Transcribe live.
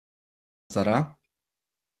Zarah.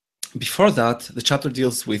 Before that, the chapter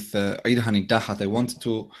deals with Eid Hanidahat. I wanted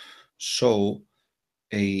to show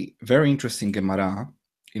a very interesting Gemara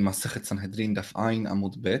in Masechet Sanhedrin Daf Ayin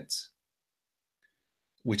Amud Bet,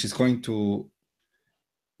 which is going to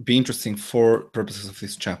be interesting for purposes of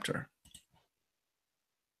this chapter.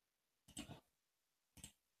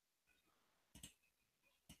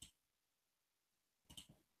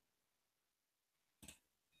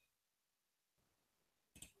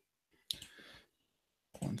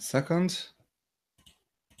 One second.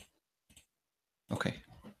 Okay.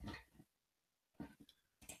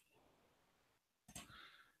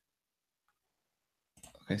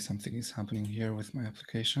 Okay, something is happening here with my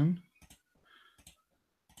application.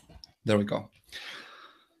 There we go.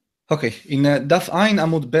 Okay, in Daf Ayin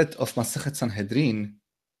Amud Bet of Masechet Sanhedrin,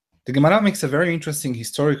 the Gemara makes a very interesting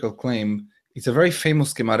historical claim. It's a very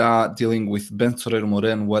famous Gemara dealing with Ben Tzorer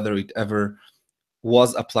U'Moreh, whether it ever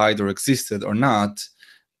was applied or existed or not.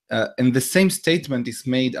 And the same statement is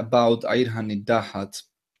made about Eid Hanidahat.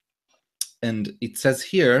 And it says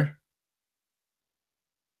here,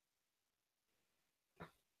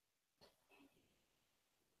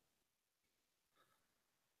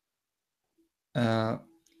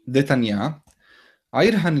 דתניא,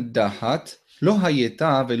 עיר הנידחת לא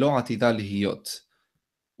הייתה ולא עתידה להיות.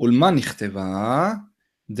 ולמה נכתבה?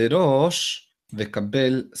 דרוש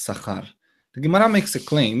וקבל שכר. The Gemara makes a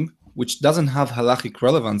claim which doesn't have halachic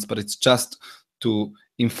relevance, but it's just to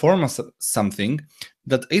inform us something,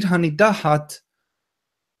 that Eid Hanidahat,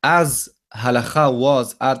 as halacha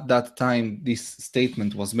was at that time this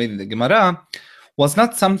statement was made in the Gemara, was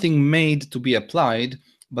not something made to be applied,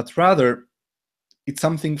 but rather it's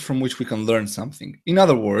something from which we can learn something. In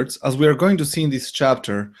other words, as we are going to see in this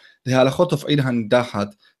chapter, the halachot of Eid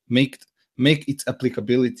Hanidahat make its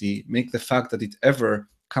applicability, make the fact that it ever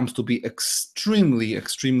comes to be extremely,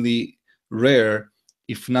 extremely rare,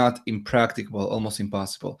 if not impracticable, almost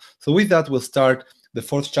impossible. So with that, we'll start the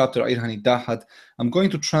fourth chapter, Eid Hanidahat. I'm going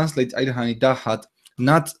to translate Eid Hanidahat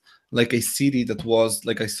not like a city that was,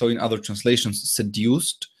 like I saw in other translations,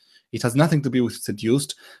 seduced. It has nothing to be with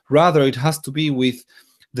seduced. Rather, it has to be with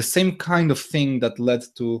the same kind of thing that led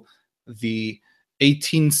to the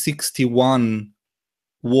 1861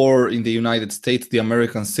 war in the United States, the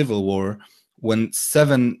American Civil War, when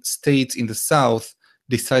 7 states in the South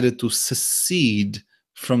decided to secede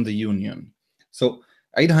from the Union. So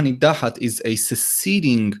Eid Hanidahat is a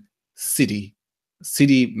seceding city.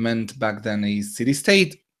 City meant back then a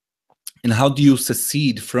city-state. And how do you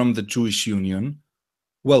secede from the Jewish Union?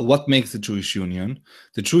 Well, what makes the Jewish Union?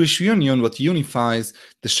 The Jewish Union, what unifies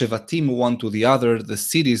the Shevatim one to the other, the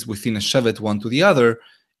cities within a Shevet one to the other,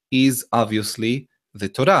 is obviously the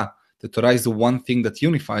Torah. The Torah is the one thing that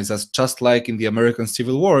unifies us, just like in the American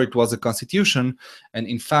Civil War, it was a constitution. And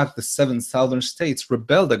in fact, the 7 southern states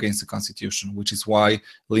rebelled against the constitution, which is why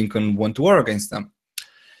Lincoln went to war against them.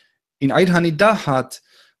 In Eid Hanidahat,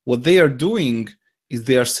 what they are doing is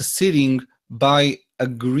they are seceding by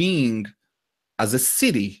agreeing as a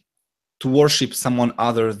city to worship someone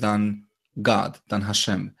other than God, than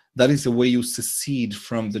Hashem. That is the way you secede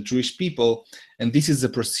from the Jewish people. And this is the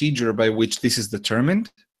procedure by which this is determined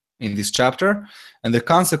in this chapter. And the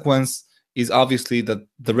consequence is obviously that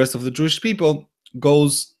the rest of the Jewish people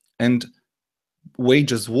goes and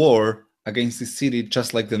wages war against the city,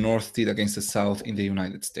 just like the North did against the South in the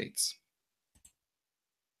United States.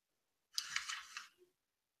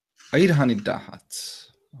 Eid Hanidahat.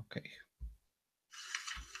 Okay.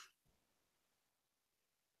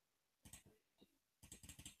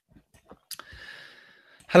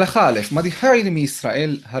 הלכה א', מדיחי העיר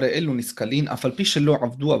מישראל הרי אלו נסכלין, אף על פי שלא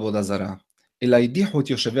עבדו עבודה זרה, אלא הדיחו את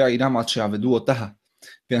יושבי העירם עד שעבדו אותה.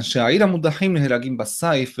 ואנשי העיר המודחים נהרגים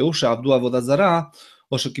בסייף, והוא שעבדו עבודה זרה,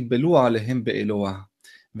 או שקיבלו עליהם באלוה.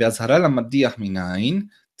 ואזהרה למדיח מנין,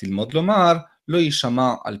 תלמוד לומר, לא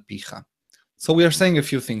יישמע על פיך. So we are saying a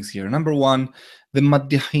few things here. Number one, the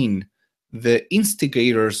maddihin, the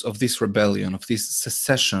instigators of this rebellion, of this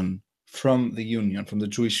secession from the Union, from the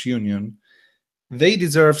Jewish Union, they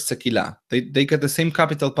deserve sekilah. They get the same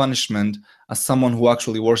capital punishment as someone who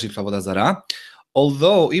actually worships Avodah Zarah,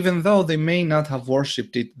 even though they may not have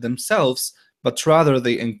worshipped it themselves, but rather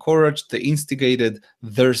they encouraged, they instigated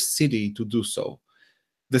their city to do so.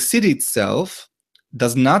 The city itself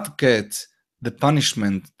does not get the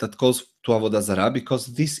punishment that goes to Avodah Zarah, because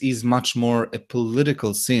this is much more a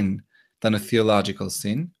political sin than a theological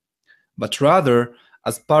sin, but rather,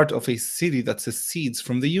 as part of a city that secedes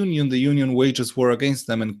from the Union wages war against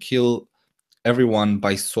them and kill everyone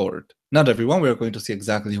by sword. Not everyone, we are going to see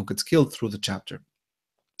exactly who gets killed through the chapter.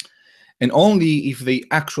 And only if they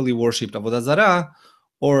actually worshipped Avodah Zarah,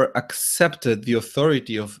 or accepted the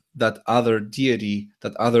authority of that other deity,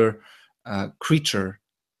 that other creature,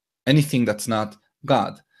 anything that's not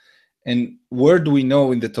God. And where do we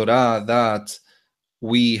know in the Torah that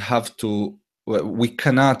we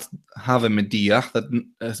cannot have a mediach, that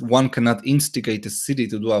one cannot instigate a city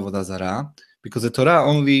to do avodah zarah? Because the Torah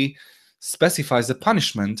only specifies the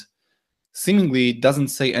punishment. Seemingly, it doesn't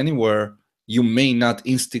say anywhere you may not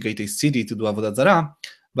instigate a city to do avodah zarah.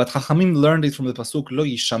 But Chachamim learned it from the pasuk Lo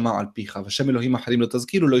yishama al picha, v'shem Elohim acharim lo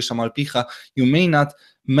tazkiru lo yishama al picha. You may not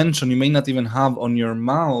mention, you may not even have on your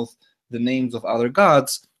mouth the names of other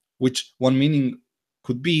gods, which one meaning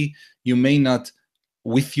could be you may not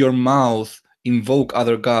with your mouth invoke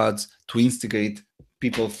other gods to instigate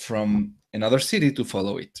people from another city to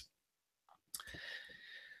follow it.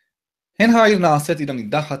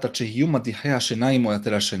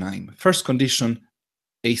 First condition,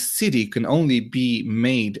 a city can only be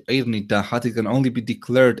made עיר נידחת, it can only be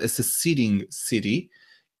declared as a sitting city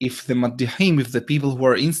if the madihim, if the people who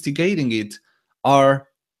are instigating it are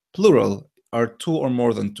plural, are two or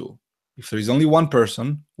more than two. If there is only one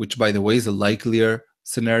person, which by the way is a likelier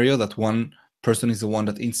scenario, that one person is the one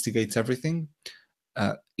that instigates everything,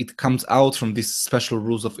 it comes out from these special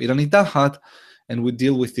rules of עיר נידחת, and we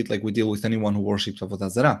deal with it like we deal with anyone who worships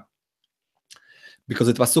avodah zarah. Because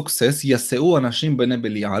the pasuk says, "Yaseu anashim bnei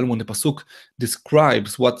Belial." When the pasuk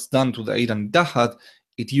describes what's done to the עיר נידחת,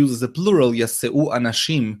 it uses the plural "Yaseu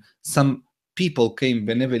anashim." Some people came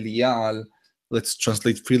bnei Belial. Let's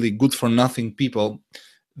translate freely. Good for nothing people.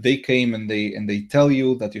 They came and they tell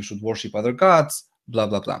you that you should worship other gods. Blah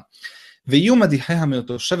blah blah.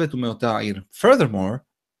 Furthermore,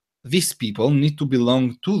 these people need to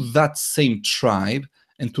belong to that same tribe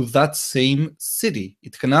and to that same city.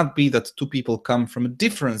 It cannot be that two people come from a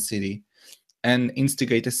different city and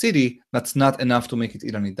instigate a city. That's not enough to make it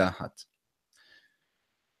עיר נידחת.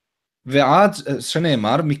 ועד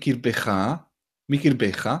שנאמר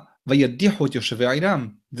מקרבך וידיחו את יושבי עירם.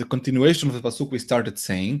 The continuation of the pasuk we started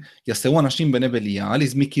saying, יסעו אנשים בני בליעל,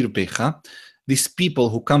 is מקרבך. These people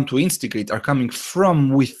who come to instigate are coming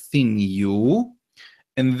from within you,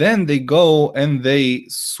 and then they go and they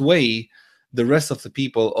sway the rest of the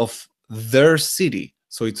people of their city.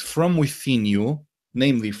 So it's from within you,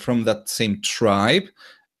 namely from that same tribe,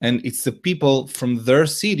 and it's the people from their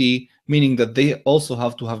city, meaning that they also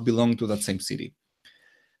have to have belonged to that same city.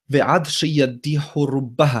 ועד שידיחו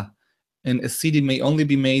רובها, and a city may only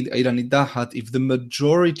be made עיר נידחת if the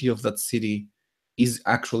majority of that city is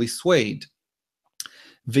actually swayed.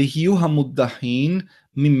 ויהיו המודחין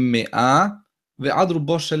ממאה ועד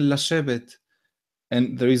רובו של לשבת.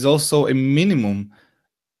 And there is also a minimum.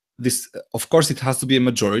 This, of course, it has to be a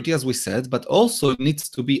majority, as we said, but also it needs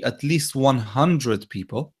to be at least 100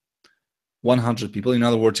 people. 100 people. In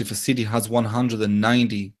other words, if a city has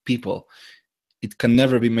 190 people, it can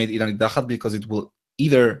never be made עיר נידחת because it will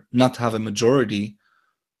either not have a majority.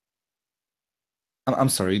 I'm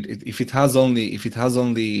sorry, if it has only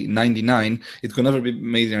 99, it can never be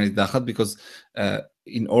made עיר נידחת because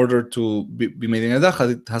in order to be made עיר נידחת,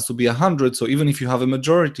 it has to be 100. So even if you have a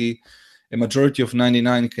majority of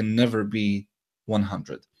 99 can never be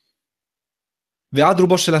 100. ועד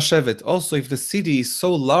רובו של השבט. Also, if the city is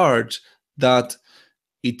so large that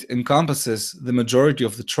it encompasses the majority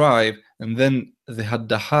of the tribe, and then the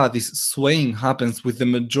haddaha, this swaying happens with the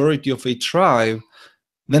majority of a tribe,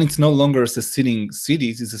 then it's no longer a sitting city,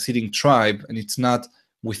 it's a sitting tribe, and it's not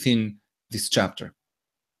within this chapter.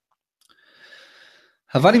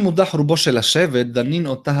 אבל אם הודח רובו של השבט, דנין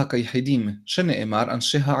אותה כיחידים, שנאמר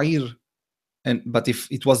אנשי העיר. But if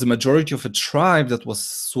it was the majority of a tribe that was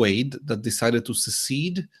swayed, that decided to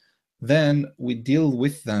secede, then we deal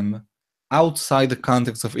with them outside the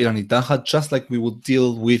context of עיר נידחת, just like we would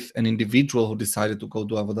deal with an individual who decided to go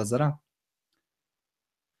do avodah zarah.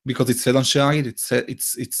 Because it said אנשי העיר,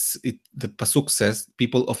 the pasuk says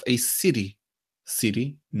people of a city,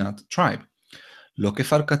 not tribe. לא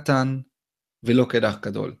כפר קטן ולא כרך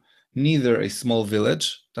גדול. Neither a small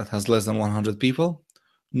village that has less than 100 people,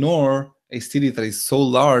 nor a city that is so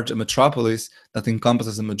large, a metropolis that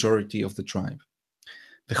encompasses a majority of the tribe.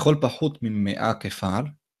 וכל פחות מ100 כפר,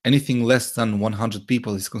 anything less than 100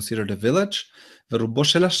 people is considered a village. ורובו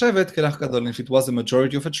של השבט כרך גדול. If it was a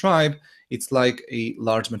majority of a tribe, it's like a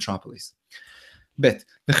large metropolis. ב'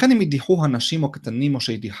 וכן אם ידיחו הנשים או קטנים או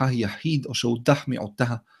שידיחה יחיד או שהודח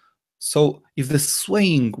מיעוטה. So if the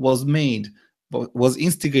swaying was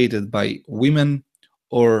instigated by women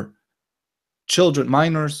or children,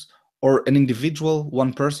 minors, or an individual,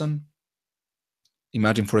 one person,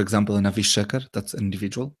 imagine, for example, an Avish Sheker, that's an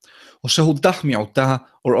individual,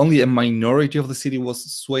 or only a minority of the city was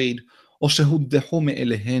swayed, או שהודחו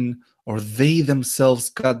מאליהן, or they themselves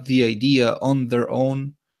got the idea on their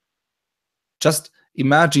own. Just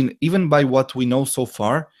imagine, even by what we know so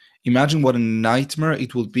far, imagine what a nightmare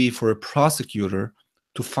it will be for a prosecutor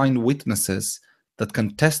to find witnesses that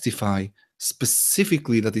can testify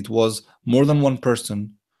specifically that it was more than one person,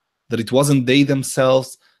 that it wasn't they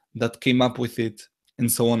themselves that came up with it,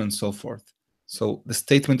 and so on and so forth. So the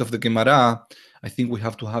statement of the Gemara, I think we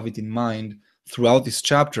have to have it in mind throughout this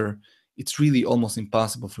chapter. It's really almost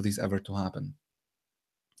impossible for this ever to happen.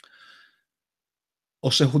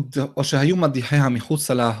 או שהיו מדיחיה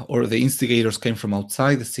מחוצה לה, or the instigators came from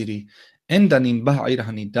outside the city, אין דנין בה העיר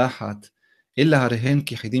הנידחת, אלא הריהן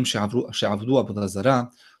כיחידים שעבדו עבודה זרה,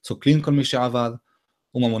 סוקלין כל מי שעבד,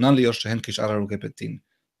 וממונן ליורשיהן כשאר הרוגי בית דין.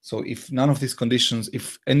 So if none of these conditions,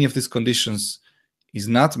 if any of these conditions is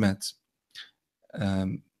not met,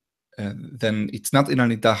 then it's not Ira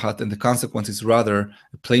Nidahat, and the consequence is rather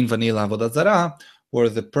a plain vanilla Avodah Zarah, where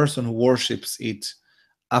the person who worships it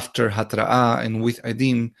after Hatra'ah and with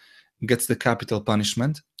Adim gets the capital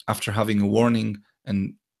punishment after having a warning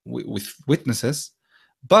and with witnesses,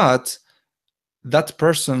 but that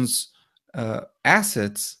person's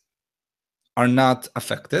assets are not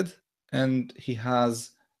affected, and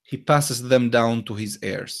he passes them down to his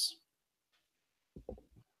heirs.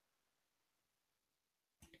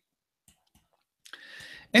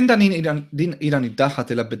 אין דין עיר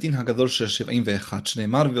הנידחת אלא בדין הגדול של 71,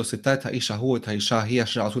 שנאמר ועושתה את האיש ההוא את האישה ההיא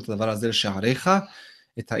אשר עשו את הדבר הזה לשעריך,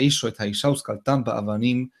 את האיש או את האישה ושכלתם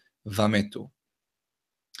באבנים ומתו.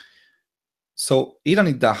 So עיר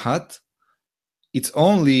הנידחת, it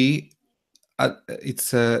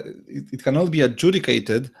can only be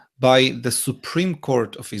adjudicated by the Supreme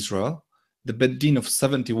Court of Israel, the Beit Din of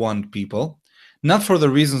 71 people, not for the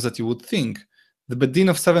reasons that you would think. The Beit Din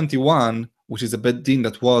of 71, which is a Beit Din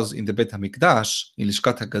that was in the Beit HaMikdash, in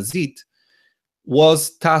Lishkat HaGazit,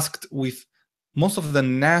 was tasked with most of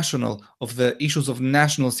the issues of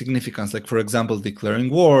national significance, like, for example, declaring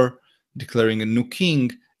war, declaring a new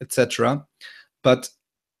king, etc. But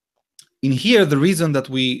in here, the reason that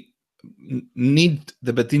we need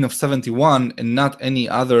the Beit Din of 71 and not any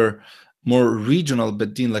other more regional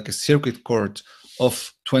Beit Din, like a circuit court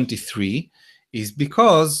of 23, is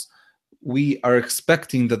because we are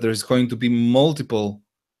expecting that there's going to be multiple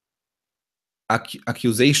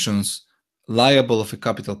accusations liable of a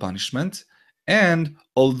capital punishment. And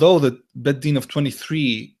although the Beit Din of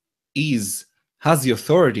 23 has the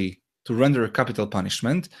authority to render a capital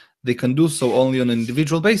punishment, they can do so only on an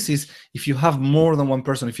individual basis. If you have more than one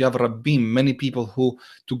person, if you have Rabbim, many people who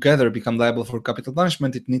together become liable for capital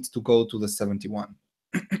punishment, it needs to go to the 71.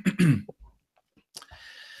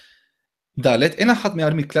 Dalet, אין אחת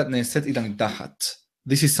מהעיר מקלט נעשית עיר הנידחת.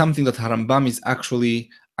 This is something that Harambam is actually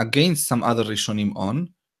against some other Rishonim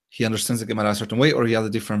on. He understands the Gemara a certain way, or he has a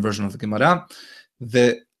different version of the Gemara.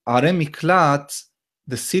 The Are Miklat,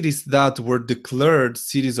 the cities that were declared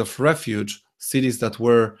cities of refuge, cities that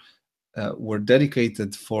were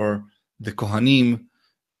dedicated for the Kohanim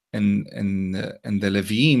and the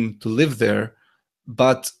Leviim to live there,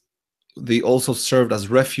 but they also served as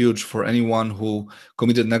refuge for anyone who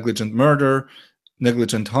committed negligent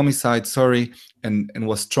homicide, and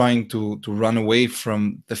was trying to run away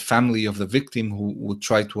from the family of the victim who would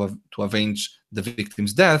try to avenge the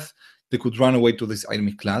victim's death. They could run away to this Ir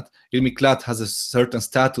Miklat. Ir Miklat has a certain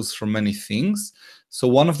status for many things. So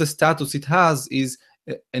one of the status it has is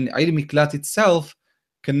an Ir Miklat itself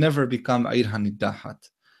can never become Ir Hanidahat,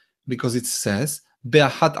 because it says,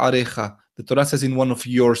 Be'ahat Arecha. The Torah says in one of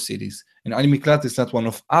your cities. And Ir Miklat is not one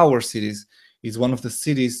of our cities. It's one of the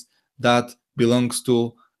cities that belongs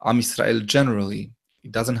to Am Yisrael generally.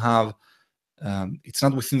 It doesn't have, it's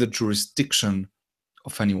not within the jurisdiction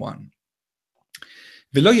of anyone.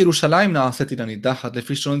 ולא ירושלים נעשית עיר הנידחת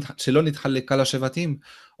לפי שלא נתחלקה לשבטים.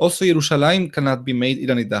 Also Yerushalayim cannot be made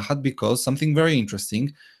עיר הנידחת because something very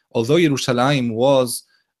interesting, although Yerushalayim was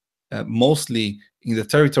mostly in the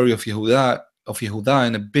territory of Yehuda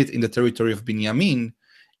and a bit in the territory of Binyamin,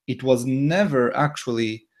 it was never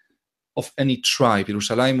actually of any tribe.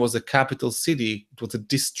 Yerushalayim was a capital city, it was a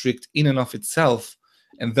district in and of itself,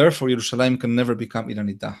 and therefore Yerushalayim can never become עיר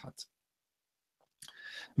הנידחת.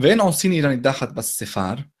 ואין עושים עיר הנידחת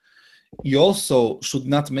בספר. You also should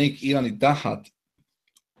not make עיר הנידחת,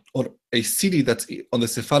 or a city that's on the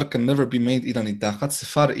Sefar can never be made עיר הנידחת.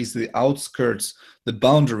 Sefar is the outskirts, the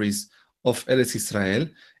boundaries of Eretz Israel,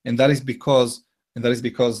 and that is because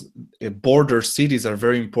border cities are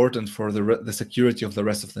very important for the security of the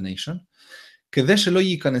rest of the nation. כדי שלא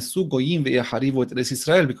ייכנסו גויים ויחריבו את ארץ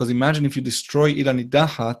ישראל, because imagine if you destroy עיר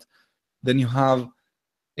הנידחת, then you have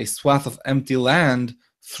a swath of empty land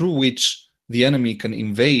through which the enemy can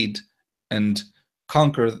invade and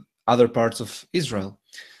conquer other parts of Israel.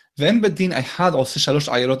 ואין בית דין אחד עושה 3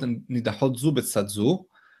 עיירות נידחות זו בצד זו,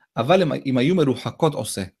 אבל אם היו מרוחקות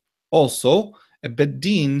עושה. Also, a beit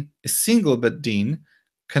din, a single beit din,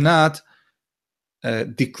 cannot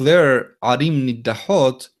declare arim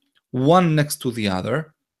nidahot one next to the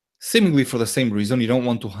other, seemingly for the same reason. You don't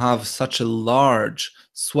want to have such a large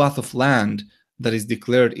swath of land that is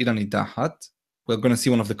declared ira nidahat. We're going to see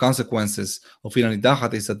one of the consequences of ira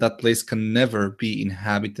nidahat is that that place can never be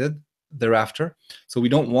inhabited thereafter. So we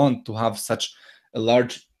don't want to have such a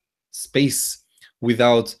large space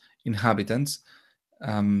without inhabitants.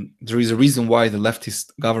 There is a reason why the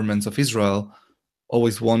leftist governments of Israel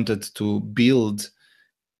always wanted to build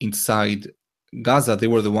inside Gaza. They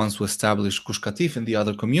were the ones who established Gush Katif and the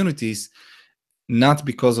other communities, not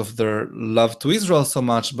because of their love to Israel so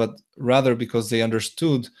much, but rather because they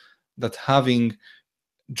understood that having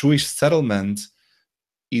Jewish settlement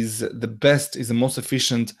is the most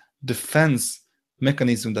efficient defense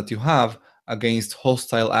mechanism that you have against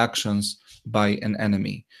hostile actions by an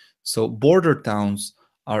enemy. So border towns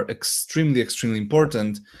are extremely, extremely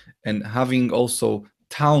important, and having also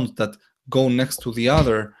towns that go next to the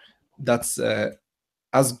other, that's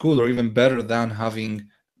as good or even better than having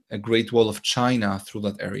a Great Wall of China through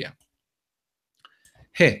that area.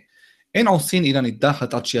 Hey, אין עושים אילה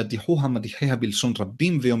נידחת עד שידיחוה מדיחיה בלשון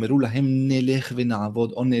רבים ויאמרו להם נלך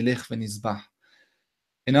ונעבוד או נלך ונזבח.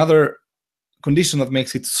 Another condition that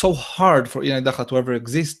makes it so hard for אילה נידחת to ever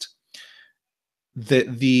exist,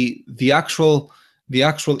 the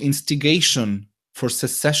actual instigation for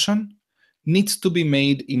secession needs to be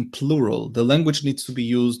made in plural. The language needs to be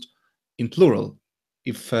used in plural.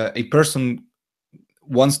 If a person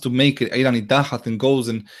wants to make it אילה נידחת and goes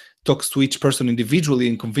and talks to each person individually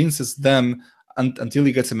and convinces them until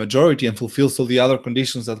he gets a majority and fulfills all the other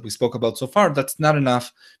conditions that we spoke about so far, that's not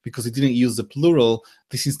enough because he didn't use the plural.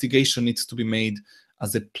 This instigation needs to be made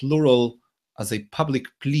as a plural, as a public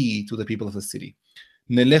plea to the people of the city.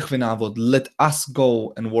 Nelech v'na'avod, let us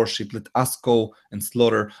go and worship, let us go and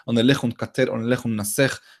slaughter. O nelech unkater, o nelech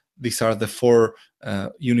unnasech. These are the four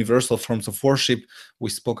universal forms of worship we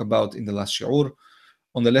spoke about in the last shi'ur.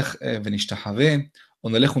 O nelech v'nishtahave, o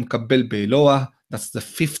nelech unkabel be'eloah. That's the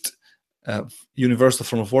fifth universal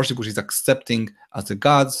form of worship, which is accepting as a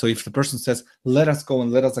god. So if the person says, let us go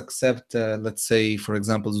and let us accept, let's say, for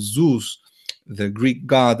example, Zeus, the Greek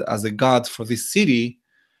god, as a god for this city,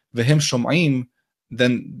 vehem shom'im,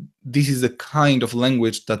 then this is the kind of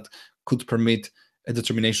language that could permit a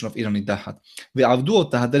determination of עיר הנידחת. ועבדו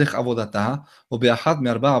אותה דרך עבודתה, או באחת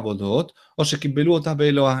מארבע עבודות, או שקיבלו אותה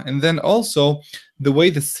באלוה. And then also, the way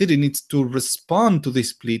the city needs to respond to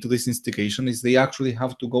this plea, to this instigation, is they actually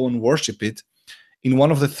have to go and worship it in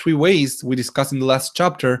one of the three ways we discussed in the last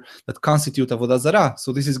chapter that constitute Avodah Zarah.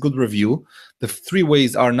 So this is good review. The three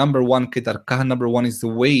ways are, number one, kedarkah. Number one is the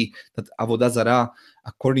way that Avodah Zarah,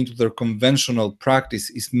 according to their conventional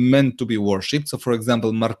practice, is meant to be worshipped. So for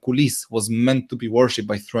example, Markulis was meant to be worshipped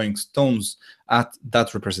by throwing stones at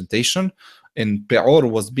that representation, and Peor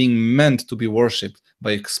was being meant to be worshipped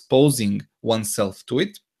by exposing oneself to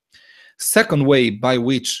it. Second way by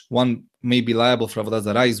which one may be liable for Avodah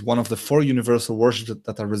Zarah is one of the four universal worships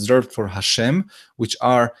that are reserved for Hashem, which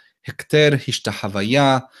are Hekter,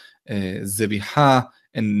 Hishtahavaya, Zebiha,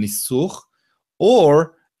 and Nisuch.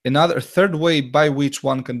 Or another third way by which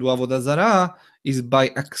one can do Avodah Zarah is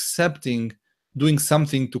by accepting, doing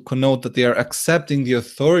something to connote that they are accepting the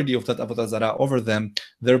authority of that Avodah Zarah over them,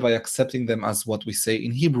 thereby accepting them as what we say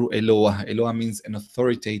in Hebrew, Eloah. Eloah means an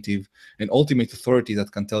authoritative, an ultimate authority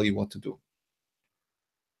that can tell you what to do.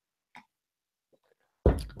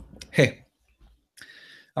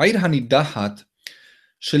 העיר הנידחת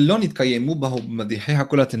שלא נתקיימו בה ומדיחיה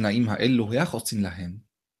כל התנאים האלו, איך עושים להם?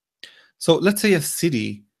 So let's say a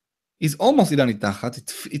city is almost עיר הנידחת,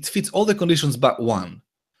 it fits all the conditions but one.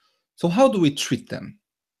 So how do we treat them?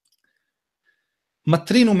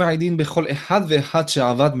 מטרין ומעידין בכל אחד ואחד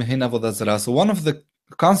שעבד מהן עבודה זרה. So one of the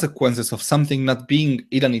consequences of something not being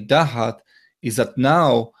עיר הנידחת is that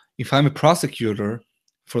now, if I'm a prosecutor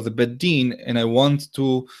for the Beit Din and I want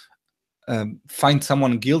to find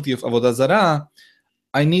someone guilty of Avodah Zarah,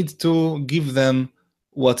 I need to give them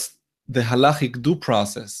what's the halachic due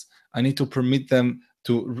process. I need to permit them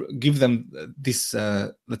to give them this,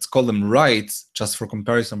 let's call them rights, just for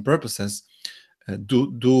comparison purposes,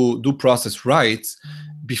 due process rights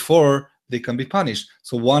before they can be punished.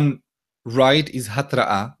 So one right is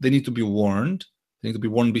hatra'ah. They need to be warned. They need to be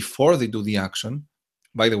warned before they do the action.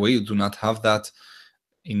 By the way, you do not have that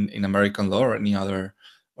in American law or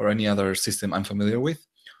any other system I'm familiar with.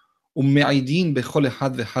 ומעידין בכל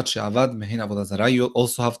אחד ואחד שעבד מהן עבודה זרה. You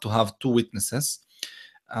also have to have two witnesses.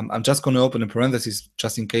 I'm just going to open a parenthesis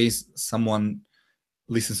just in case someone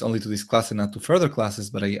listens only to this class and not to further classes,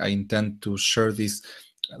 but I intend to share this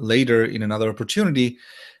later in another opportunity.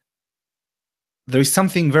 There is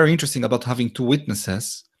something very interesting about having two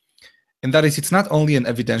witnesses, and that is it's not only an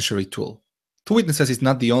evidentiary tool. Two witnesses is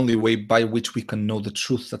not the only way by which we can know the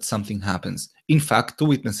truth that something happens. In fact, two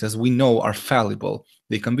witnesses we know are fallible.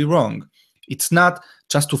 They can be wrong. It's not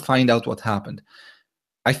just to find out what happened.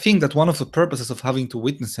 I think that one of the purposes of having two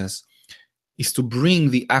witnesses is to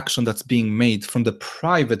bring the action that's being made from the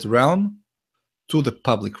private realm to the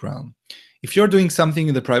public realm. If you're doing something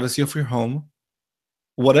in the privacy of your home,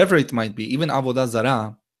 whatever it might be, even avodah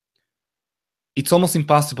zarah, it's almost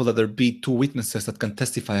impossible that there be two witnesses that can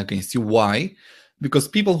testify against you. Why? Because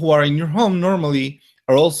people who are in your home normally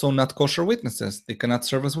are also not kosher witnesses. They cannot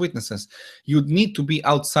serve as witnesses. You'd need to be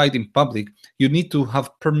outside in public. You need to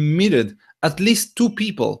have permitted at least two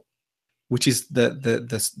people, which is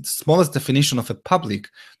the smallest definition of a public,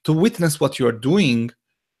 to witness what you're doing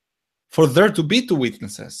for there to be two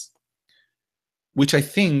witnesses, which I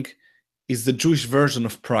think is the Jewish version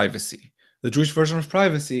of privacy. The Jewish version of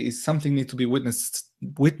privacy is something need to be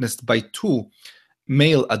witnessed by two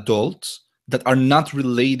male adults that are not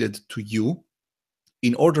related to you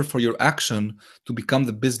in order for your action to become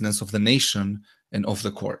the business of the nation and of the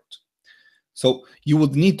court. So you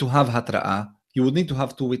would need to have hatra'ah, you would need to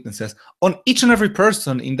have two witnesses on each and every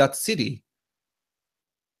person in that city.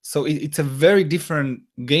 So it's a very different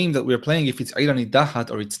game that we're playing if it's Eid Nidahat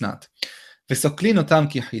or it's not. And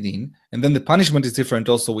then the punishment is different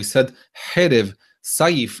also. We said Herev,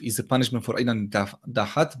 Saif is a punishment for Eid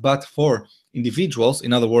Nidahat, but for individuals,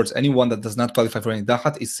 in other words, anyone that does not qualify for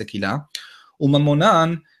Nidahat is Sekila.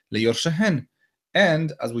 Umamonan leyorshehen.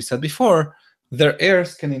 And as we said before, their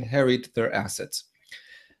heirs can inherit their assets.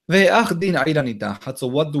 So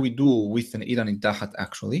what do we do with an Eid Nidahat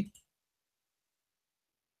actually?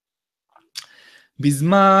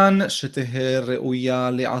 בזמן שתהא ראויה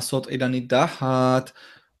לעשות עיד הנידחת,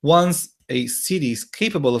 once a city is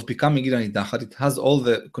capable of becoming עיד הנידחת, it has all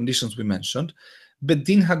the conditions we mentioned,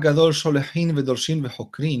 בדין הגדול שולחין ודורשין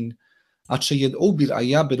וחוקרין, עד שידעו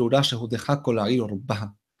בראיה ברורה שהודחה כל העיר ורובها,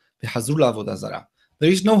 וחזרו לעבודה זרה.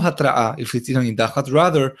 There is no התראה if it's עיד הנידחת,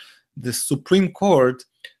 rather the Supreme Court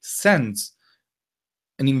sends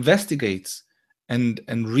and investigates and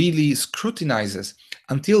really scrutinizes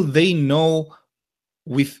until they know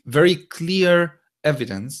with very clear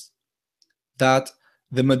evidence that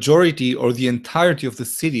the majority or the entirety of the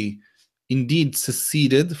city indeed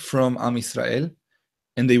seceded from Am Israel,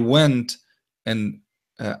 and they went and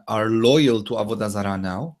are loyal to Avodah Zarah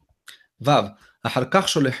now. Vav, and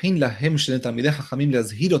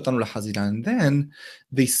then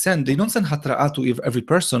they don't send hatra'ah to every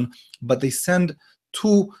person, but they send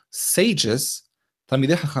two sages,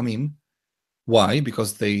 Talmidei Chachamim. Why?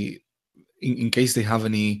 Because they, in case they have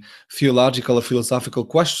any theological or philosophical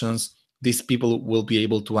questions, these people will be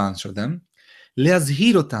able to answer them.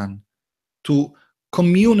 Leazhirotan, to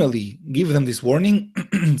communally give them this warning,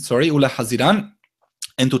 sorry, ulahaziran,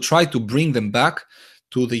 and to try to bring them back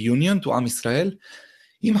to the union, to Am Israel.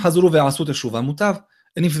 Im hazuru ve'asu teshuvah mutav,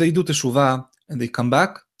 and if they do teshuvah and they come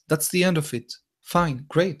back, that's the end of it. Fine,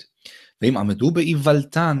 great. Ve'im amedu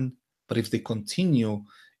be'ivaltan, but if they continue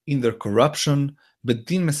in their corruption, then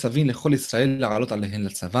the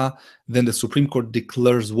Supreme Court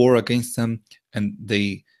declares war against them, and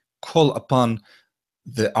they call upon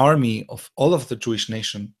the army of all of the Jewish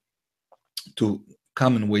nation to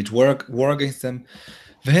come and wage war against them.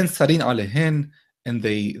 And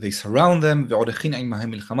they surround them. They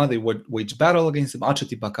wage battle against them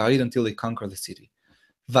until they conquer the city.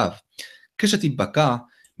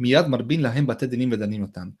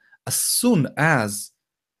 As soon as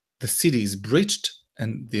the city is breached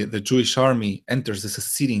and the Jewish army enters the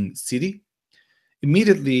seceding city,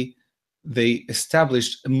 immediately they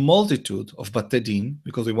established a multitude of Batei Din,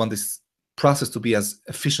 because we want this process to be as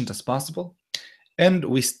efficient as possible, and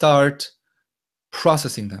we start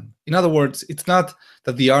processing them. In other words, it's not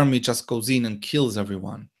that the army just goes in and kills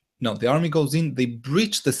everyone. No, the army goes in, they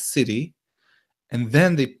breach the city, and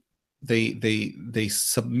then they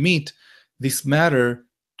submit this matter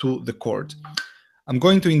to the court. I'm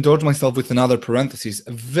going to indulge myself with another parenthesis,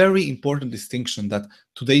 a very important distinction that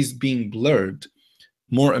today is being blurred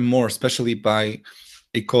more and more, especially by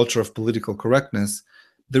a culture of political correctness.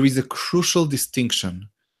 There is a crucial distinction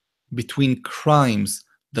between crimes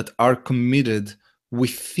that are committed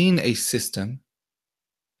within a system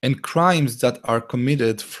and crimes that are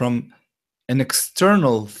committed from an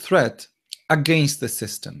external threat against the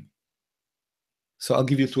system. So I'll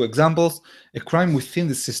give you two examples. A crime within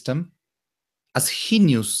the system, as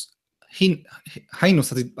heinous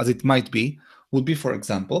as it might be, would be, for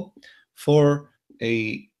example, for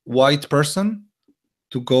a white person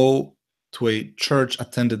to go to a church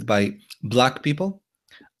attended by black people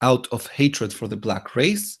out of hatred for the black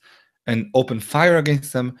race and open fire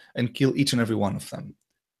against them and kill each and every one of them.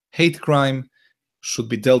 Hate crime should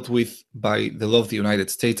be dealt with by the law of the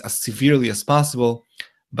United States as severely as possible,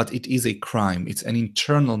 but it is a crime. It's an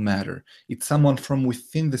internal matter. It's someone from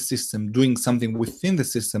within the system doing something within the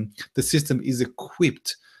system. The system is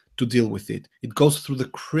equipped to deal with it. It goes through the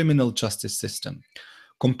criminal justice system.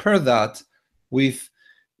 Compare that with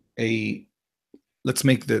let's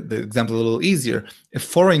make the example a little easier, a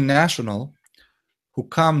foreign national who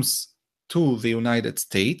comes to the United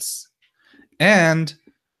States and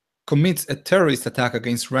commits a terrorist attack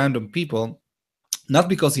against random people, not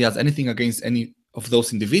because he has anything against any of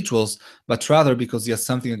those individuals, but rather because he has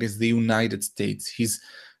something against the United States. He's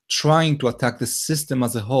trying to attack the system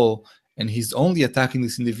as a whole, and he's only attacking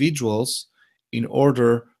these individuals in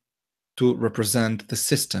order to represent the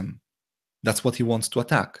system. That's what he wants to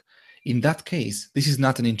attack. In that case, this is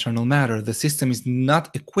not an internal matter. The system is not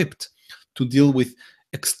equipped to deal with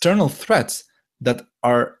external threats that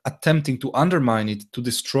are attempting to undermine it, to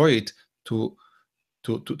destroy it, to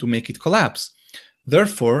make it collapse.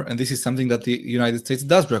 Therefore, and this is something that the United States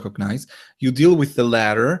does recognize, you deal with the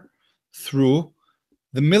latter through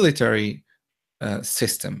the military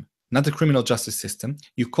system, not the criminal justice system.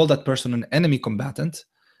 You call that person an enemy combatant,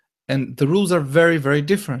 and the rules are very, very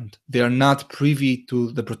different. They are not privy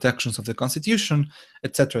to the protections of the Constitution,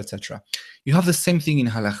 etc., etc. You have the same thing in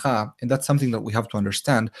halakha, and that's something that we have to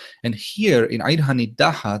understand. And here in Eid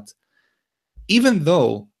HaNidahat, even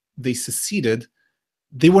though they seceded,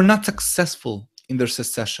 they were not successful in their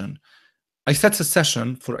secession. I said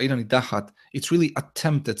secession for Eid HaNidahat. It's really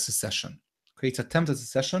attempted secession. Okay, it's attempted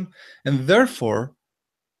secession, and therefore,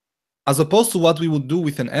 as opposed to what we would do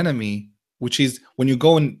with an enemy, which is when you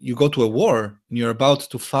go to a war and you're about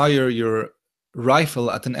to fire your rifle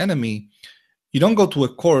at an enemy, you don't go to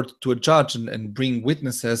a court, to a judge, and bring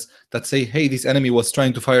witnesses that say, hey, this enemy was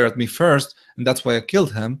trying to fire at me first, and that's why I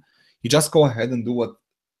killed him. You just go ahead and do what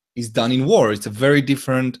is done in war. It's a very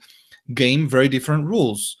different game, very different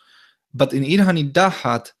rules. But in Eid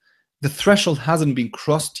HaNidahat, the threshold hasn't been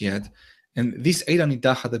crossed yet, and this Eid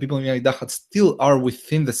HaNidahat, the people in Eid HaNidahat still are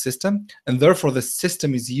within the system, and therefore the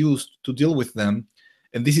system is used to deal with them,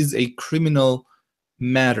 and this is a criminal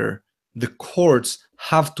matter. The courts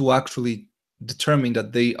have to actually determine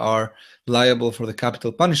that they are liable for the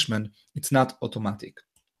capital punishment. It's not automatic.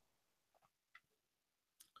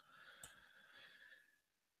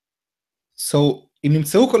 So,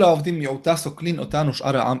 so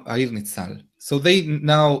they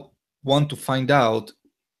now want to find out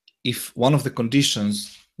if one of the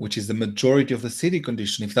conditions, which is the majority of the city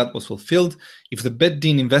condition, if that was fulfilled, if the Bet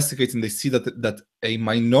Din investigates and they see that a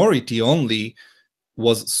minority only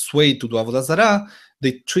was swayed to do Avodah Zarah,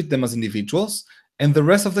 they treat them as individuals, and the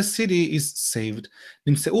rest of the city is saved.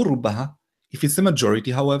 If it's the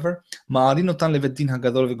majority, however,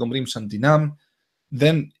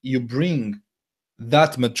 then you bring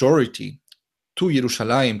that majority to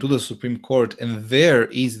Yerushalayim, to the Supreme Court, and there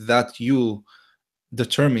is that you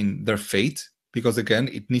determine their fate, because again,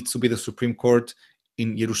 it needs to be the Supreme Court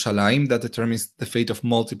in Yerushalayim that determines the fate of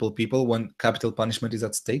multiple people when capital punishment is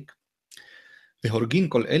at stake. And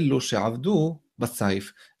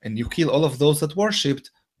you kill all of those that worshipped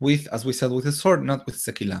with, as we said, with a sword, not with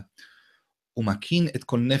sekilah.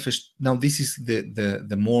 Now this is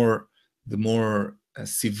the more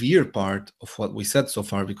severe part of what we said so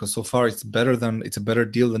far, because so far it's a better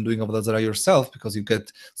deal than doing Avodah Zarah yourself, because you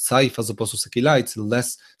get saif as opposed to sekilah. It's a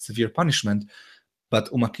less severe punishment. But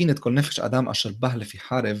umakin et kol nefesh adam asher bah lefi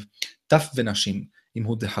harev taf v'nashim im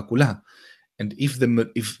hu dehakula. And if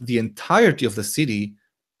the entirety of the city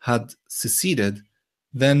had seceded,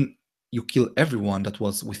 then you kill everyone that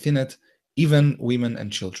was within it, even women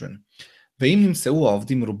and children. But if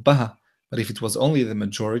it was only the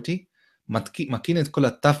majority, then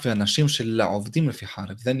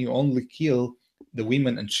you only kill the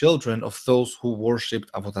women and children of those who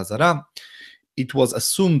worshipped Avodah Zarah. It was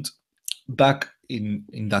assumed back in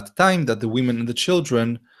that time that the women and the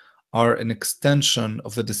children are an extension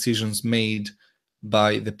of the decisions made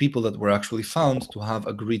by the people that were actually found to have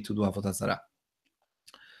agreed to do Avodah Zarah.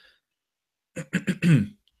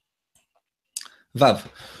 Vav.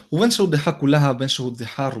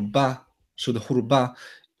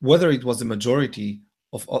 Whether it was a majority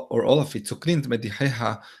or all of it, סוקלים את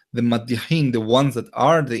מדיחיה, the מדיחים, the ones that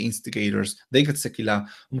are the instigators, די סקילה,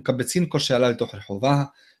 ומקבצים כל שעלה לתוך רחובה.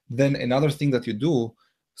 Then another thing that you do,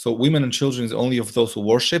 so women and children is only of those who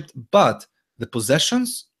worshipped, but the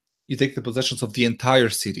possessions, you take the possessions of the entire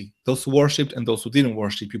city, those who worshipped and those who didn't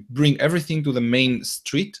worship. You bring everything to the main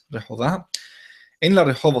street, רחובה. אין לה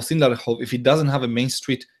רחוב, עושים לה רחוב. If it doesn't have a main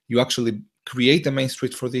street, you actually create a main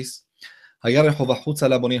street for this. היה רחוב החוצה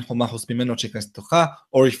לה בונים חומה חוץ ממנו שייכנס לתוכה,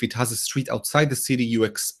 or if it has a street outside the city, you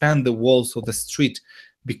expand the wall so the street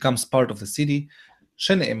becomes part of the city.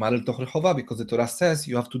 שנאמר לתוך רחובה, because the Torah says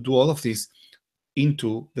you have to do all of this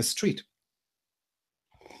into the street.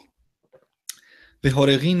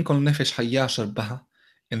 והורגין כל נפש חיה אשר בה,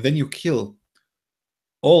 and then you kill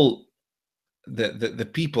all the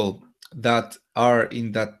people that are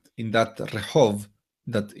in that rehov,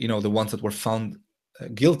 that, you know, the ones that were found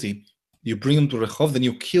guilty. You bring them to rehov, then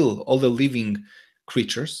you kill all the living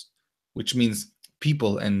creatures, which means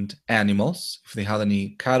people and animals, if they had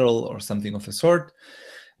any cattle or something of the sort.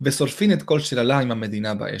 ושורפין את כל שללה עם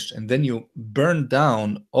המדינה באש, and then you burn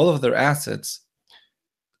down all of their assets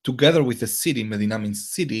together with the city. מדינה means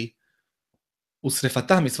city.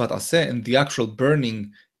 ושרפתה מצוות עשה, and the actual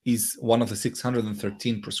burning is one of the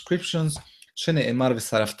 613 prescriptions. שנאמר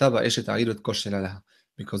ושרפת באש את העיר את כל שללה.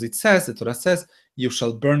 Because it says, the Torah says, you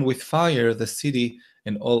shall burn with fire the city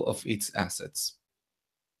and all of its assets.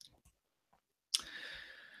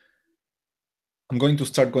 I'm going to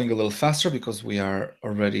start going a little faster because we are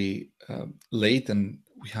already late and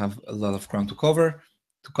we have a lot of ground to cover.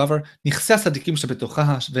 נכסי הצדיקים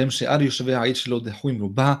שבתוכה והם שאר יושבי העיר שלא דחו עם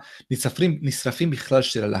רובה, נשרפים בכלל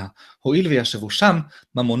שללה. הואיל וישבו שם,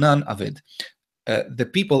 ממונן אבד. The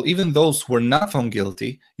people, even those who were not found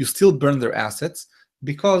guilty, you still burn their assets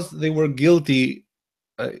because they were guilty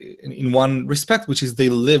in one respect, which is they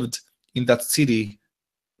lived in that city,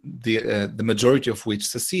 the majority of which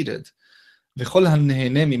seceded. וכל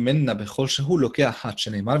הנהנה ממנה בכל שהוא לוקח אחת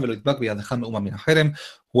שנאמר ולא ידבק בידך מאומה מן החרם.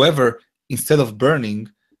 Whoever, instead of burning,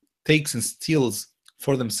 takes and steals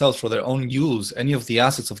for themselves, for their own use, any of the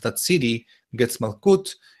assets of that city, gets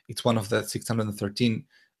malkut. It's one of the 613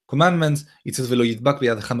 commandments. It says ולא ידבק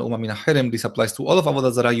בידך מאומה מן החרם. This applies to all of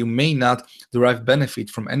Avodah Zarah. You may not derive benefit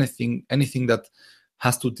from anything that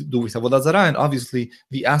has to do with Avodah Zarah, and obviously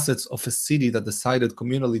the assets of a city that decided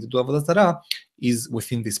communally to do Avodah Zarah is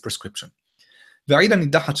within this prescription. והעיר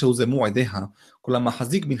הנידחת שהוזמו עדיה, כל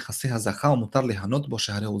המחזיק בנכסיה זכה ומותר ליהנות בו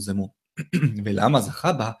שהרי הוזמו. ולמה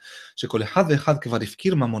זכה בה? שכל אחד ואחד כבר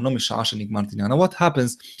הפקיר ממונו משעה שנגמר דיניה. Now what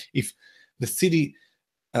happens if the city,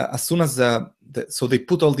 as soon as so they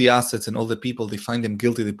put all the assets and all the people, they find them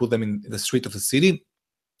guilty, they put them in the street of the city,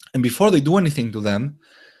 and before they do anything to them,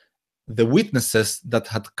 the witnesses that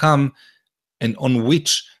had come and on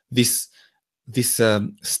which this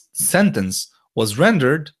sentence was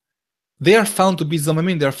rendered, they are found to be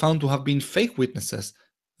zomamim, they are found to have been fake witnesses,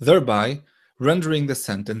 thereby rendering the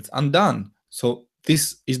sentence undone. So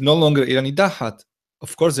this is no longer irani dahat.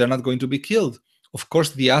 Of course, they are not going to be killed. Of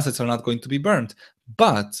course, the assets are not going to be burned.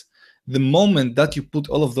 But the moment that you put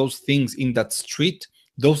all of those things in that street,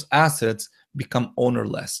 those assets become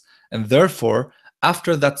ownerless. And therefore,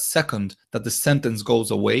 after that second that the sentence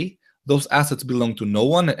goes away, those assets belong to no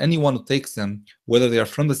one, and anyone who takes them, whether they are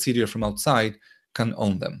from the city or from outside, can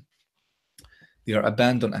own them. They are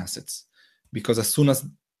abandoned assets. Because as soon as,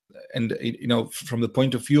 and you know, from the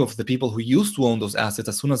point of view of the people who used to own those assets,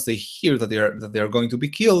 as soon as they hear that they are going to be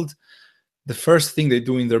killed, the first thing they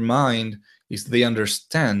do in their mind is they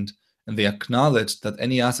understand and they acknowledge that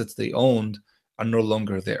any assets they owned are no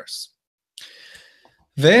longer theirs.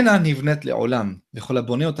 ואינה נבנית לעולם, וכל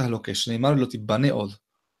הבונה אותה לוקש, שנאמר לא תיבנה עוד.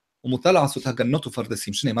 ומותר לעשות הגנות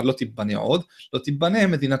ופרדסים, שנאמר לא תיבנה עוד, לא תיבנה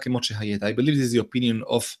מדינה כמות שהייתה. I believe this is the opinion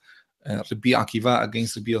of Rabbi Akiva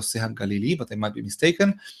against Rabbi Yosef HaGalili, but I might be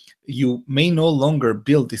mistaken. You may no longer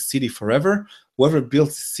build this city forever. Whoever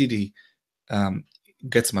builds the city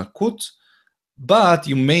gets malkut, but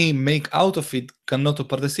you may make out of it ganot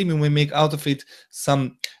upardesim. You may make out of it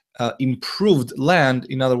some improved land.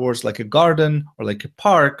 In other words, like a garden or like a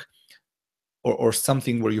park, or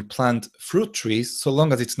something where you plant fruit trees. So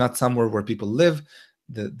long as it's not somewhere where people live,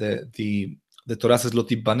 the Torah says lo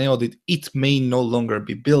tibbaneh od, it may no longer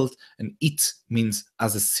be built, and it means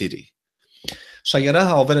as a city. שיירה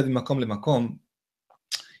העוברת ממקום למקום,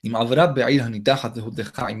 אם עברה בעיר הנידחת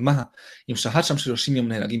והודחה עמה, אם שהת שם 30 יום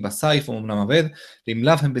נהרגים בסייף וממונם אבד, ואם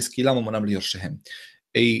לאו הם בסקילה וממונם ליורשיהם.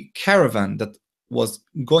 A caravan that was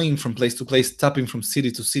going from place to place, stopping from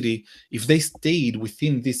city to city, if they stayed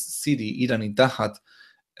within this city, עיר הנידחת,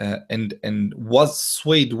 and was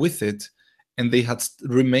swayed with it, and they had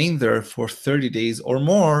remained there for 30 days or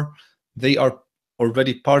more, they are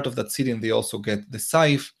already part of that city and they also get the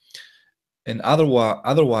saif. And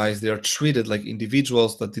otherwise, they are treated like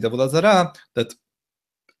individuals that did Avodah Zarah, that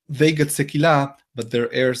they get sekilah, but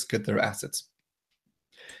their heirs get their assets.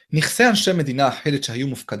 נכסי אנשי מדינה אחרת שהיו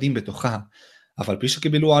מופקדים בתוכה, אף על פי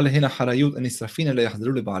שקיבלו עליהן אחריות, הנשרפין אליה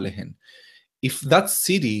יחזרו לבעליהן. If that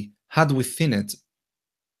city had within it,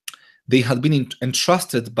 they had been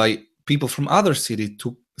entrusted by people from other city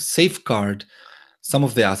to safeguard some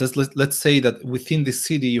of the assets. Let's say that within the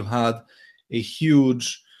city you had a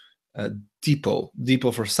huge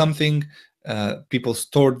depot for something. People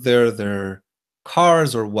stored there their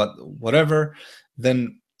cars or whatever.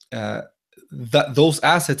 Then those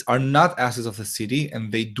assets are not assets of the city,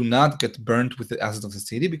 and they do not get burnt with the assets of the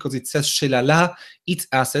city, because it says שללה, its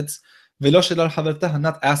assets, ולא שלל חברתה,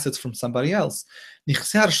 not assets from somebody else.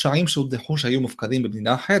 נכסי הרשעים שהודחו שהיו מופקדים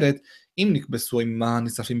במדינה אחרת, אם נקבסו עמה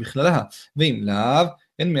נשרפים בכללה, ואם לאו,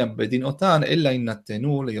 אין מאבדין אותן, אלא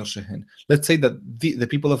יינתנו ליורשיהן. Let's say that the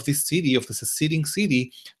people of this city, of the seceding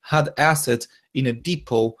city, had assets in a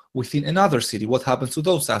depot within another city. What happens to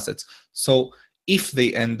those assets? So if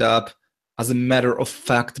they end up, as a matter of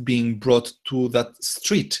fact, being brought to that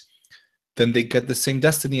street, then they get the same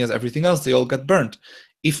destiny as everything else. They all get burnt.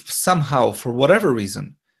 If somehow, for whatever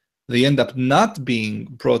reason, they end up not being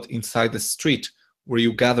brought inside the street where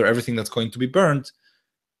you gather everything that's going to be burned,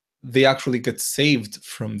 they actually get saved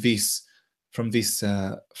from this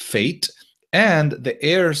fate, and the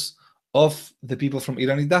heirs of the people from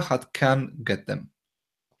עיר הנידחת can get them.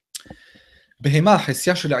 בהמה,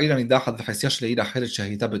 חסיה של העיר הנידחת וחסיה של העיר האחרת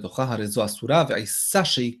שהייתה בתוכה, הרי זו אסורה, ועיסה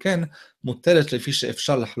שהיא כן מותרת לפי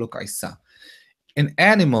שאפשר לחלוק עיסה. An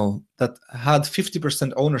animal that had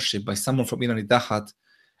 50% ownership by someone from עיר הנידחת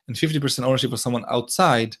and 50% ownership of someone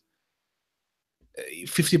outside,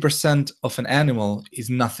 50% of an animal is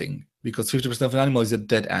nothing, because 50% of an animal is a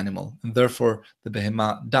dead animal, and therefore the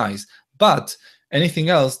behema dies. But anything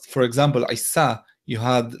else, for example, Isa, you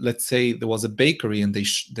had, let's say there was a bakery and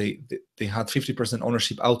they had 50%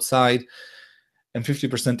 ownership outside and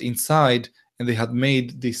 50% inside, and they had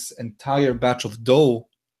made this entire batch of dough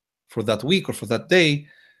for that week or for that day,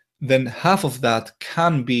 then half of that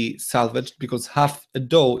can be salvaged, because half a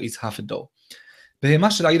dough is half a dough.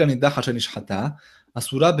 בהמה של העיר הנידחת שנשחטה,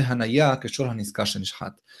 אסורה בהניה כשור הנזכר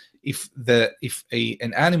שנשחט. If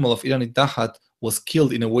an animal of עיר הנידחת was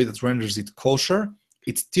killed in a way that renders it kosher,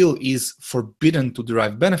 it still is forbidden to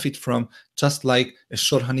derive benefit from, just like a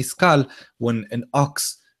shor haniskal, when an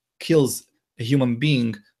ox kills a human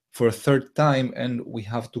being for a third time and we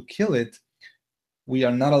have to kill it, we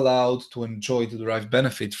are not allowed to derive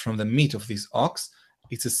benefit from the meat of this ox.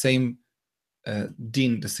 It's the same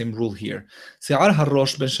דין, the same rule here. שיער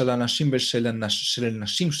הראש בין של האנשים ושל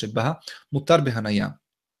הנשים שבה מותר בהניה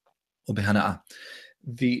או בהנאה.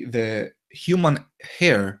 The human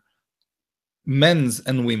hair, men's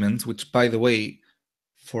and women's, which by the way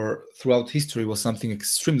throughout history was something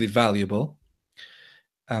extremely valuable,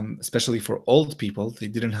 especially for old people. They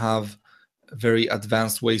didn't have very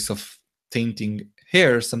advanced ways of tainting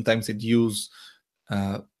hair. Sometimes they'd use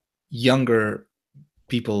younger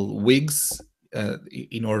people wigs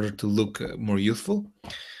in order to look more youthful.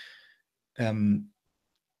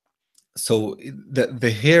 So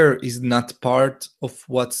the hair is not part of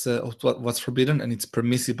what's forbidden, and it's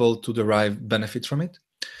permissible to derive benefit from it.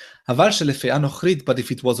 אבל שלפאה נוכרית, but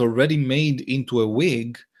if it was already made into a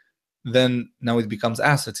wig, then now it becomes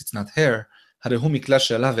assets, it's not hair. הרי הוא מכלל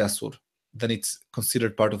שעלה ואסור. Then it's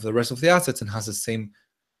considered part of the rest of the assets and has the same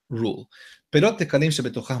rule. פירות תקלים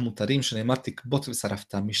שבתוכה מותרים, שנאמר תקבוץ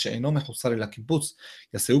ושרפת, מי שאינו מחוסר אל הקיבוץ,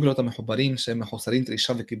 יעשהו פירות המחוברים שהם מחוסרים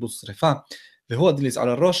תרישה וקיבוץ שרפה, והוא הדין לזער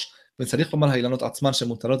הראש, וצריך לומר האילנות עצמן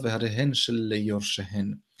שמותרות והריהן של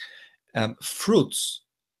יורשיהן. Fruits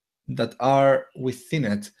that are within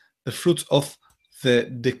it, the fruits of the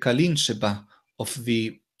דקלין שבה,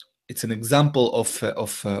 it's an example of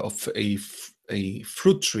a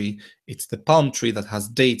fruit tree, it's the palm tree that has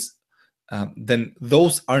dates. Then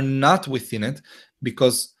those are not within it,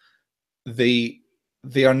 because they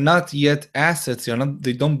are not yet assets.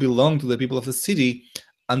 They don't belong to the people of the city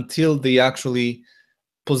until they actually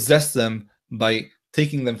possess them by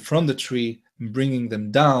taking them from the tree, bringing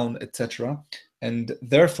them down, etc. And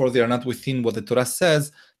therefore they are not within what the Torah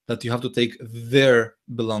says, that you have to take their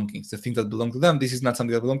belongings, the things that belong to them. This is not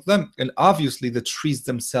something that belongs to them, and obviously the trees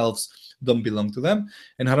themselves don't belong to them.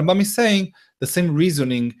 And Harambam is saying the same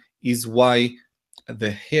reasoning is why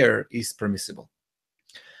the hair is permissible.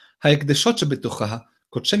 ההקדשות שבתוכה,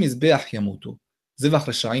 קודשי מזבח ימותו. זבח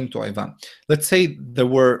רשעים תועבה. Let's say there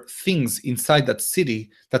were things inside that city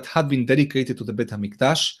that had been dedicated to the Beit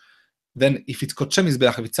HaMikdash. Then if it's Kodshe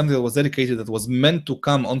Mizbeach, if it's something that was dedicated, that was meant to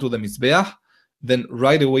come onto the Mizbeach, then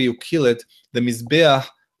right away you kill it. The Mizbeach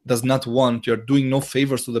does not want, you're doing no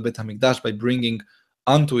favors to the Beit HaMikdash by bringing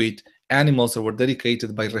onto it animals that were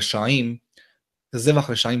dedicated by Reshaim. The Zevach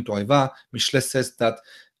Reshaim To'eva, Mishle says that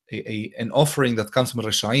an offering that comes from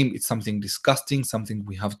Reshaim, it's something disgusting, something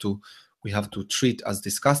we have to treat as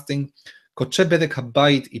disgusting. Kodshe Bedek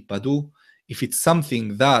Habayit Ipadu, if it's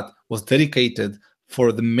something that was dedicated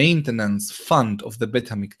for the maintenance fund of the Beit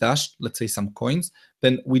HaMikdash, let's say some coins,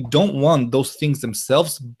 then we don't want those things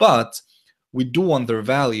themselves, but we do want their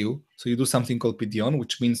value. So you do something called Pidyon,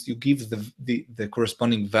 which means you give the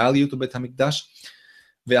corresponding value to Beit HaMikdash.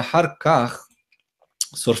 ואחר כך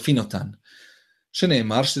שורפין אותן.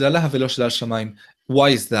 שנאמר שדללה ולא שדל שמיים. Why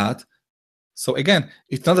is that? So again,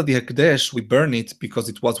 it's not that the Hekdesh, we burn it because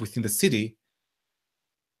it was within the city.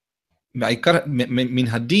 Min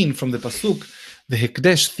hadin, from the Pasuk, the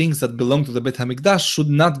Hekdesh, things that belong to the Beit HaMikdash, should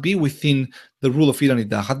not be within the rule of Ir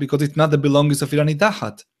Hanidachat because it's not the belongings of Ir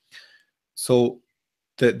Hanidachat. So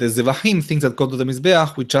the Zevachim, things that go to the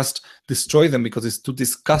Mizbeach, we just destroy them because it's too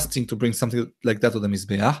disgusting to bring something like that to the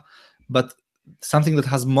Mizbeach. But something that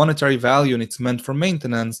has monetary value and it's meant for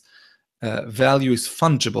maintenance, value is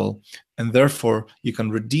fungible, and therefore you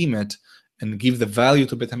can redeem it and give the value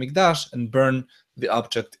to Beit HaMikdash and burn the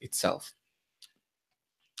object itself.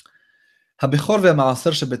 הבכור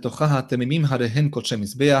והמעשר שבתוכה התמימים הריהן קודשי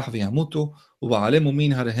מזבח וימותו, ובעלי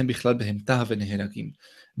מומין הריהן בכלל בהמתה ונהרגים.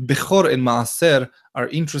 Bechor and Maaser are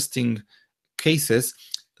interesting cases.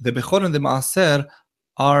 The Bechor and the Maaser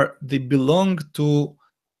they belong to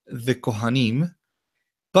the Kohanim,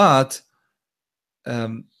 but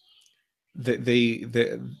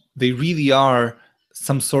they really are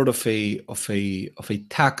some sort of a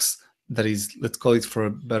tax that is, let's call it for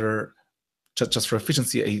a better, just for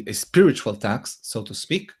efficiency, a spiritual tax, so to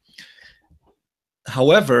speak.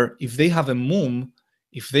 However, if they have a mum,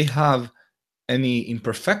 if they have any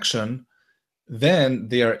imperfection, then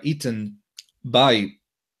they are eaten by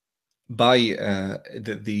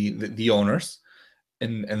the owners,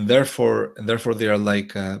 and therefore they are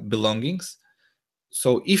like belongings.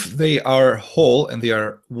 So if they are whole and they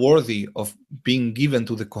are worthy of being given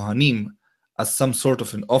to the Kohanim as some sort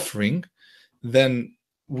of an offering, then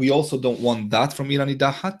we also don't want that from Ir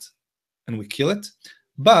Hanidachat, and we kill it.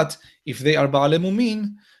 But if they are Ba'alei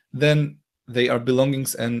Mumin, then they are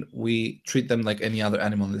belongings and we treat them like any other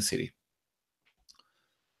animal in the city.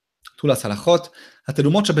 תולס הלכות,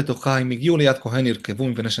 התרומות שבתוכה אם הגיעו ליד כהן ירכבו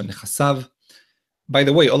מפני שהם נכסיו. By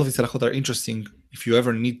the way, all of these halachot are interesting if you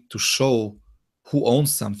ever need to show who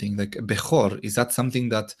owns something, like a bechor. Is that something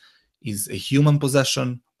that is a human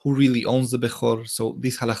possession? Who really owns the bechor? So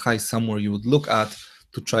this halacha is somewhere you would look at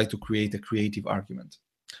to try to create a creative argument.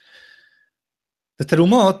 The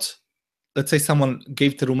terumot, let's say someone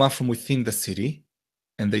gave terumah from within the city,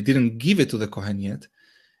 and they didn't give it to the kohen yet.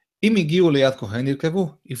 Im higiu liyad kohen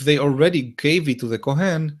yirkevu. If they already gave it to the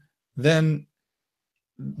kohen, then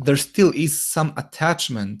there still is some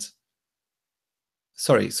attachment.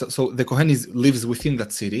 Sorry, so the kohen lives within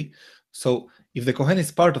that city. So if the kohen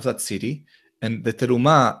is part of that city, and the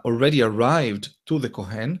terumah already arrived to the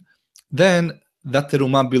kohen, then that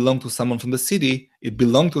terumah belonged to someone from the city. It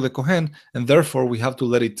belonged to the kohen, and therefore we have to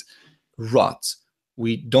let it rot.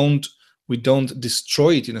 We don't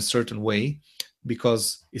destroy it in a certain way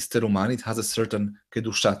because it's terumah, it has a certain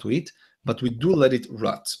kedusha to it, but we do let it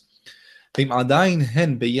rot. ואם עדיין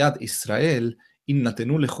הן ביד ישראל, אם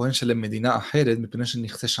נתנו לכהן שלהם מדינה אחרת, מפני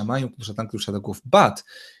שנכסי שמיים וקדושתן קדושת הגוף. But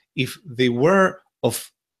if they were of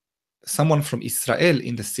someone from Israel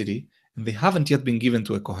in the city, and they haven't yet been given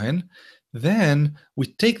to a kohen, then we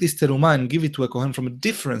take this terumah and give it to a kohen from a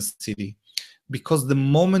different city. Because the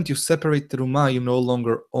moment you separate terumah, you no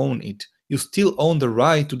longer own it. You still own the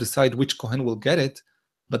right to decide which kohen will get it,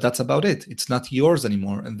 but that's about it. It's not yours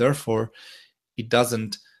anymore, and therefore it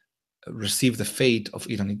doesn't receive the fate of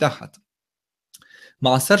Ir Hanidachat.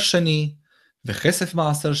 מעשר שני, וכסף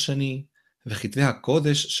מעשר שני, וכתבי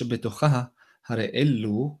הקודש שבתוכה, הרי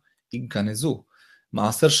אלו יגנזו.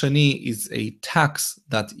 מעשר שני is a tax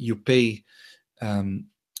that you pay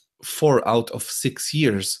 4 out of 6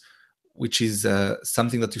 years, which is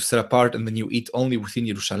something that you set apart and then you eat only within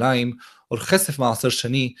Yerushalayim. Or chesef ma'aser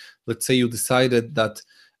shani, let's say you decided that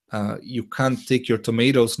you can't take your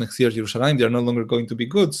tomatoes next year to Yerushalayim, they're no longer going to be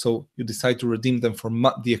good, so you decide to redeem them for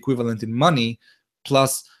the equivalent in money,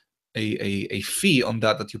 plus a fee on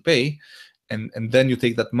that you pay, and then you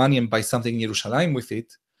take that money and buy something in Yerushalayim with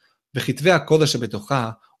it. וכתבי הקודש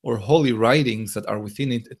שבתוכה, or holy writings that are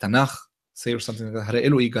within it, Tanakh, say or something like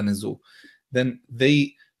that, then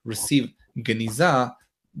they receive geniza.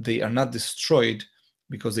 They are not destroyed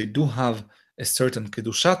because they do have a certain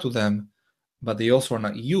kedusha to them, but they also are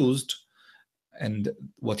not used. And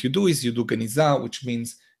what you do is you do geniza, which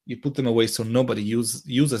means you put them away so nobody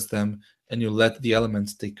uses them, and you let the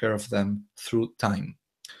elements take care of them through time.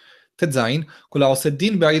 ט"ז, כל העושה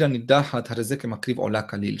דין בעיר הנידחת, הרי זה כמקריב עולה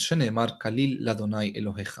כליל, שנאמר כליל לאדוני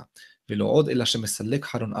אלוהיך, ולא עוד אלא שמסלק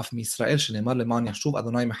חרון אף מישראל, שנאמר למען ישוב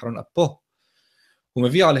אדוני מחרון אפו. הוא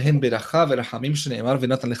מביא עליהם ברכה ורחמים, שנאמר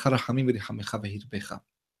ונתן לך רחמים ורחמך והרבך.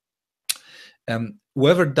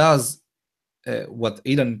 Whoever does what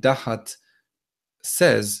עיר הנידחת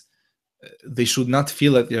says, they should not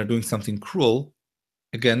feel that they are doing something cruel.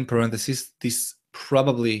 Again, parenthesis, this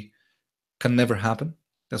probably can never happen.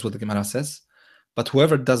 That's what the Gemara says. But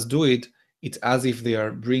whoever does do it, it's as if they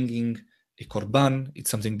are bringing a korban. It's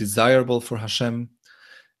something desirable for Hashem.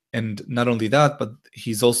 And not only that, but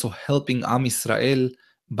he's also helping Am Yisrael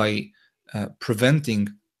by preventing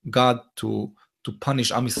God to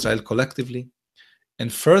punish Am Yisrael collectively.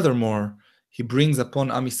 And furthermore, he brings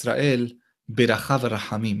upon Am Yisrael beracha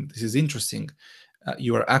v'rachamim. This is interesting.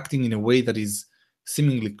 You are acting in a way that is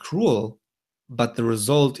seemingly cruel, but the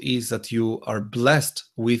result is that you are blessed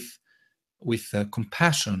with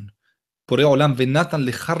compassion. Borei Olam v'natan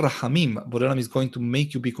lecha rachamim. Borei Olam is going to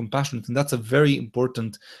make you be compassionate, and that's a very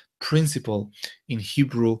important principle in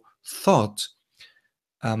Hebrew thought.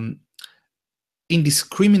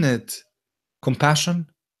 Indiscriminate compassion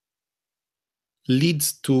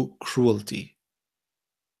leads to cruelty.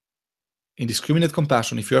 Indiscriminate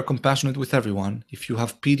compassion, if you are compassionate with everyone, if you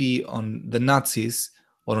have pity on the Nazis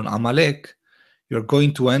or on Amalek, you're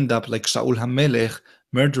going to end up like Shaul HaMelech,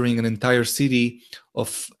 murdering an entire city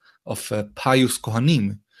of pious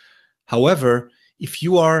Kohanim. However, if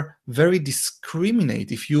you are very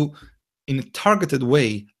discriminate, if you, in a targeted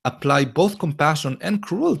way, apply both compassion and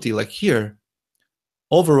cruelty, like here,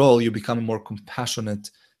 overall, you become a more compassionate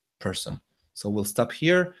person. So we'll stop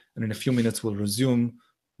here, and in a few minutes, we'll resume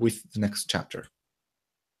with the next chapter.